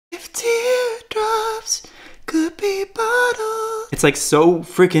It's like so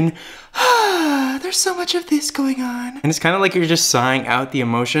freaking, there's so much of this going on. And it's kind of like you're just sighing out the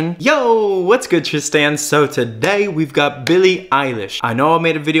emotion. Yo, what's good, Tristan? So today we've got Billie Eilish. I know I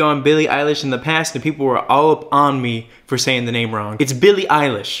made a video on Billie Eilish in the past and people were all up on me for saying the name wrong. It's Billie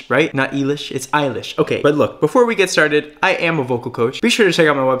Eilish, right? Not Eilish, it's Eilish. Okay, but look, before we get started, I am a vocal coach. Be sure to check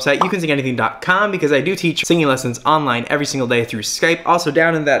out my website, youcansinganything.com, because I do teach singing lessons online every single day through Skype. Also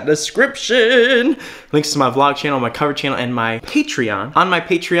down in that description, links to my vlog channel, my cover channel, and my Patreon. On my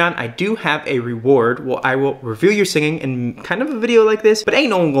Patreon, I do have a reward. Well, I will review your singing in kind of a video like this, but ain't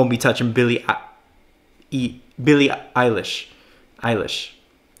no one gonna be touching Billie Eilish.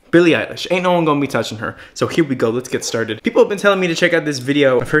 Billie Eilish. Ain't no one gonna be touching her. So here we go, let's get started. People have been telling me to check out this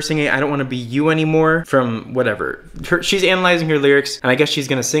video of her singing I Don't Wanna Be You Anymore from whatever. She's analyzing her lyrics, and I guess she's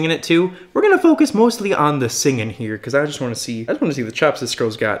gonna sing in it too. We're gonna focus mostly on the singing here, because I just wanna see the chops this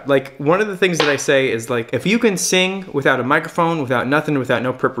girl's got. Like, one of the things that I say is like, if you can sing without a microphone, without nothing, without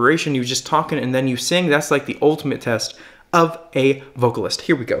no preparation, you just talking and then you sing, that's like the ultimate test of a vocalist.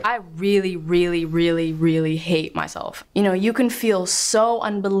 Here we go. I really hate myself. You know, you can feel so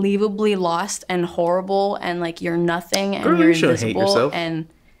unbelievably lost and horrible and like you're nothing and you're invisible and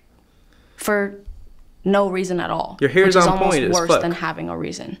for no reason at all. Your hair's on point as fuck. Which is almost worse than having a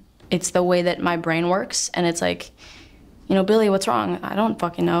reason. It's the way that my brain works, and it's like, you know, Billie, what's wrong? I don't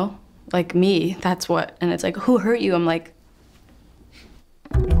fucking know. Like, me, that's what. And it's like, who hurt you? I'm like,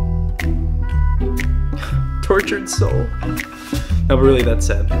 tortured soul. No, but really, that's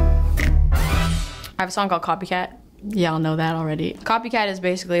sad. I have a song called Copycat. Y'all know that already. Copycat is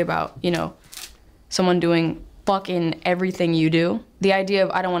basically about, you know, someone doing fucking everything you do. The idea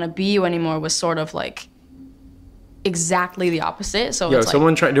of I don't want to be you anymore was sort of like exactly the opposite. So it's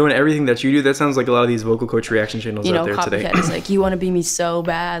someone like, doing everything that you do, that sounds like a lot of these vocal coach reaction channels out there today. Copycat is like, you want to be me so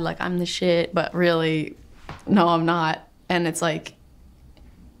bad, like I'm the shit, but really, no, I'm not. And it's like,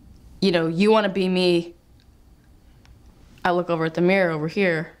 you know, you want to be me. I look over at the mirror over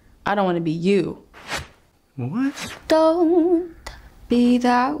here. I don't want to be you. What? Don't be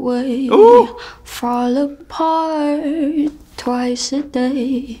that way. Ooh. Fall apart twice a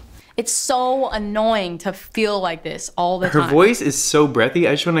day. It's so annoying to feel like this all the time. Her voice is so breathy.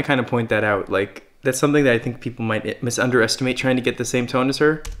 I just want to kind of point that out. Like, that's something that I think people might misunderestimate trying to get the same tone as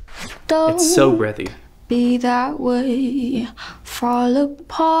her. It's so breathy. Be that way. Fall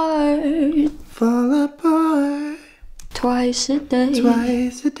apart. Fall apart. Twice a day.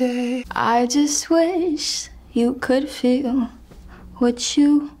 Twice a day. I just wish you could feel what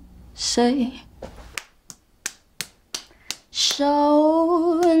you say.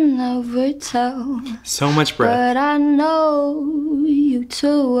 Show and never tell. So much breath. But I know you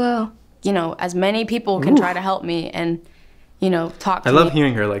too well. You know, as many people can try to help me and, you know, talk to me. I love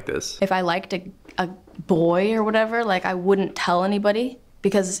hearing her like this. If I liked a boy or whatever, like I wouldn't tell anybody,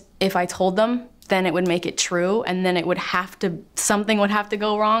 because if I told them, then it would make it true, and then it would have to, something would have to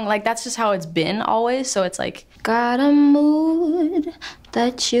go wrong. Like, that's just how it's been always, so it's like, got a mood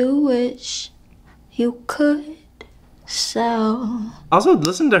that you wish you could sell. Also,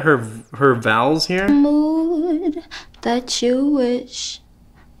 listen to her vowels here. Mood that you wish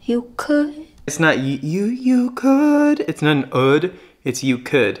you could. It's not you could. It's not an ud. It's you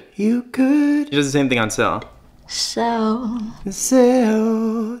could. You could. She does the same thing on sell. Sell.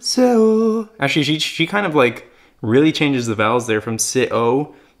 Actually, she kind of like really changes the vowels there from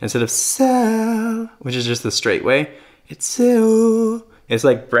si-o instead of sell, which is just the straight way. It's so. It's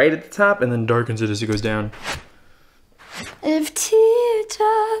like bright at the top and then darkens it as it goes down. If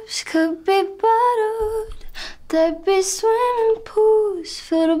teardrops could be bottled, there'd be swimming pools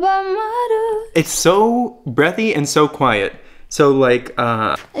filled by models. It's so breathy and so quiet. So like,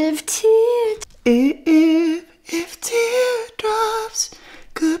 if teardrops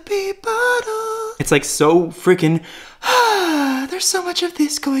could be bottled. It's like so freaking, there's so much of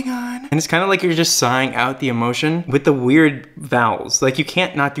this going on. And it's kind of like you're just sighing out the emotion with the weird vowels. Like, you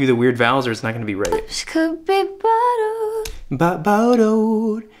can't not do the weird vowels or it's not gonna be right. Could be bottled.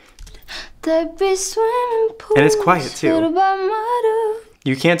 Bottled. There'd be swimming pools. And it's quiet too. Filled by models.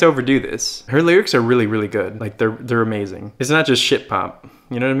 You can't overdo this. Her lyrics are really good. Like, they're amazing. It's not just shit pop.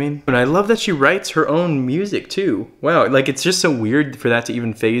 You know what I mean? And I love that she writes her own music too. Wow, like it's just so weird for that to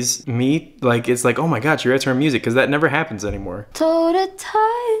even faze me. Like, it's like, oh my god, she writes her own music, because that never happens anymore. Told a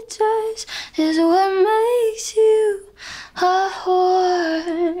tight dress is what makes you a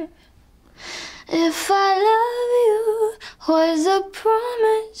whore. If I love you was a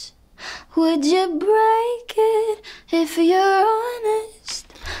promise, would you break it if you're honest?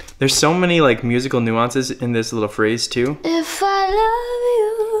 There's so many like musical nuances in this little phrase too. If I love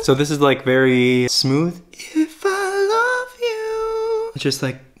you. So this is like very smooth. If I love you. It just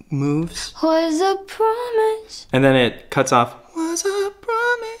like moves. Was a promise. And then it cuts off. Was a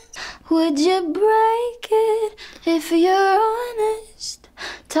promise. Would you break it if you're honest?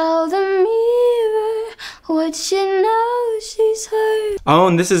 Tell the mirror what she knows she's heard. Oh,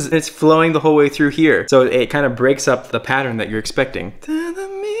 and it's flowing the whole way through here. So it kind of breaks up the pattern that you're expecting. Tell the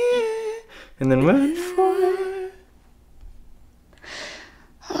mirror. And then what?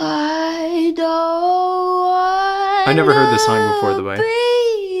 I don't want I never heard this song before, the way.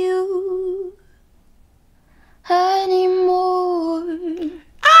 You anymore.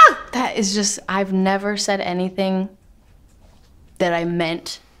 That is just, I've never said anything that I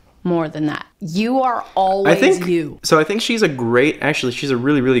meant more than that. You are always you. So I think she's a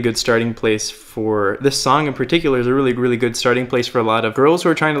really, really good starting place for this song in particular is a really, really good starting place for a lot of girls who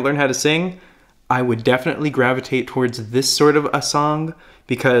are trying to learn how to sing. I would definitely gravitate towards this sort of a song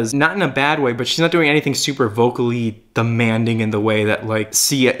because not in a bad way, but she's not doing anything super vocally demanding in the way that like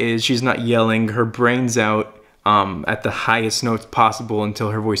Sia is. She's not yelling her brains out at the highest notes possible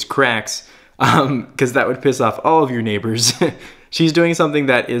until her voice cracks, because that would piss off all of your neighbors. She's doing something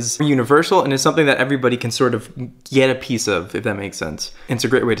that is universal and is something that everybody can sort of get a piece of, if that makes sense. And it's a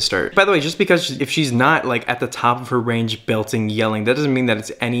great way to start. By the way, just because if she's not like at the top of her range belting, yelling, that doesn't mean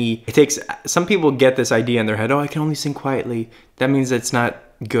that it's some people get this idea in their head, oh, I can only sing quietly. That means it's not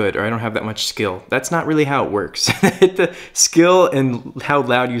good or I don't have that much skill. That's not really how it works. The skill and how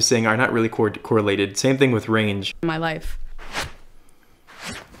loud you sing are not really correlated. Same thing with range. My life.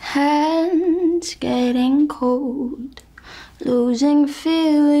 Hands getting cold. Losing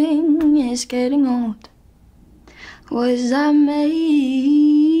feeling is getting old. Was I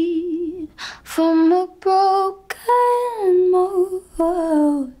made from a broken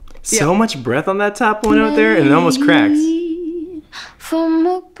mold? So much breath on that top one out there and it almost cracks. From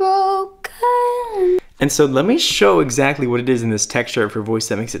a broken. And so let me show exactly what it is in this texture of her voice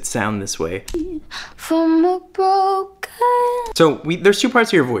that makes it sound this way. From a broken. So there's two parts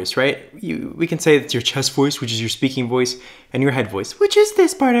of your voice, right? We can say it's your chest voice, which is your speaking voice, and your head voice, which is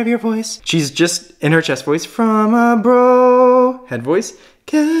this part of your voice. She's just in her chest voice, from a head voice,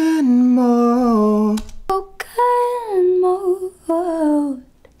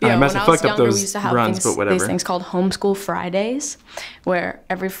 I must have fucked up those runs, but whatever. These things called homeschool Fridays, where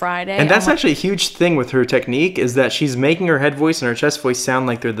every Friday. And that's actually a huge thing with her technique, is that she's making her head voice and her chest voice sound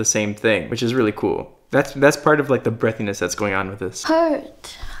like they're the same thing, which is really cool. That's part of like the breathiness that's going on with this.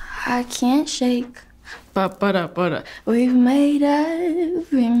 Hurt, I can't shake. We've made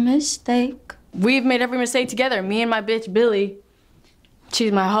every mistake. We've made every mistake together. Me and my bitch Billie.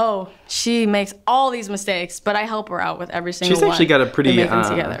 She's my hoe. She makes all these mistakes, but I help her out with every single one. She's actually got a pretty,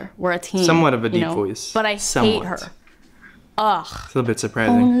 together. We're a team. Somewhat of a deep voice. But I hate her. Ugh. It's a little bit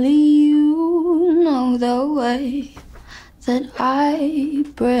surprising. Only you know the way that I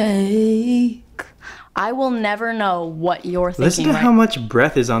break. I will never know what you're thinking. Listen to how much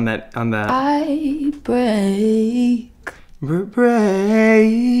breath is on that. I break.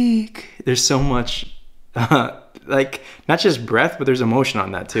 Break. There's so much. Like, not just breath, but there's emotion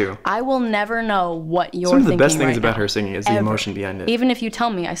on that too. I will never know what you're thinking. Some of the best things about her singing is the emotion behind it. Even if you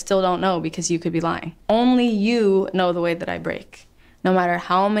tell me, I still don't know because you could be lying. Only you know the way that I break. No matter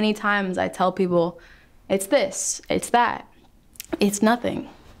how many times I tell people, it's this, it's that, it's nothing,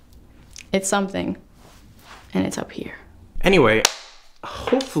 it's something, and it's up here. Anyway,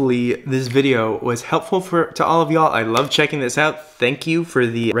 hopefully this video was helpful to all of y'all. I love checking this out. Thank you for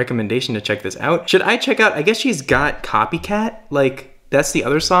the recommendation to check this out. Should I check out, I guess she's got Copycat, like that's the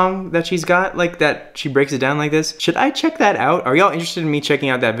other song that she's got, like that she breaks it down like this. Should I check that out? Are y'all interested in me checking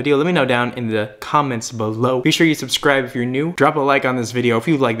out that video? Let me know down in the comments below. Be sure you subscribe if you're new. Drop a like on this video if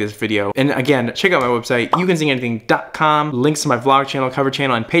you like this video. And again, check out my website, youcanSingAnything.com. Links to my vlog channel, cover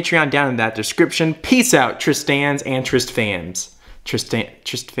channel, and Patreon down in that description. Peace out, Tristans and Trist fans. Trist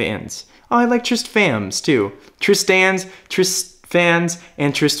fans. Oh, I like Trist fams too. Tristans, Trist fans,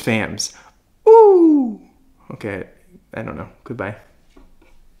 and Trist fams. Ooh. Okay, I don't know. Goodbye.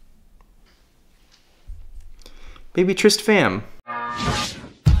 Baby Trist fam.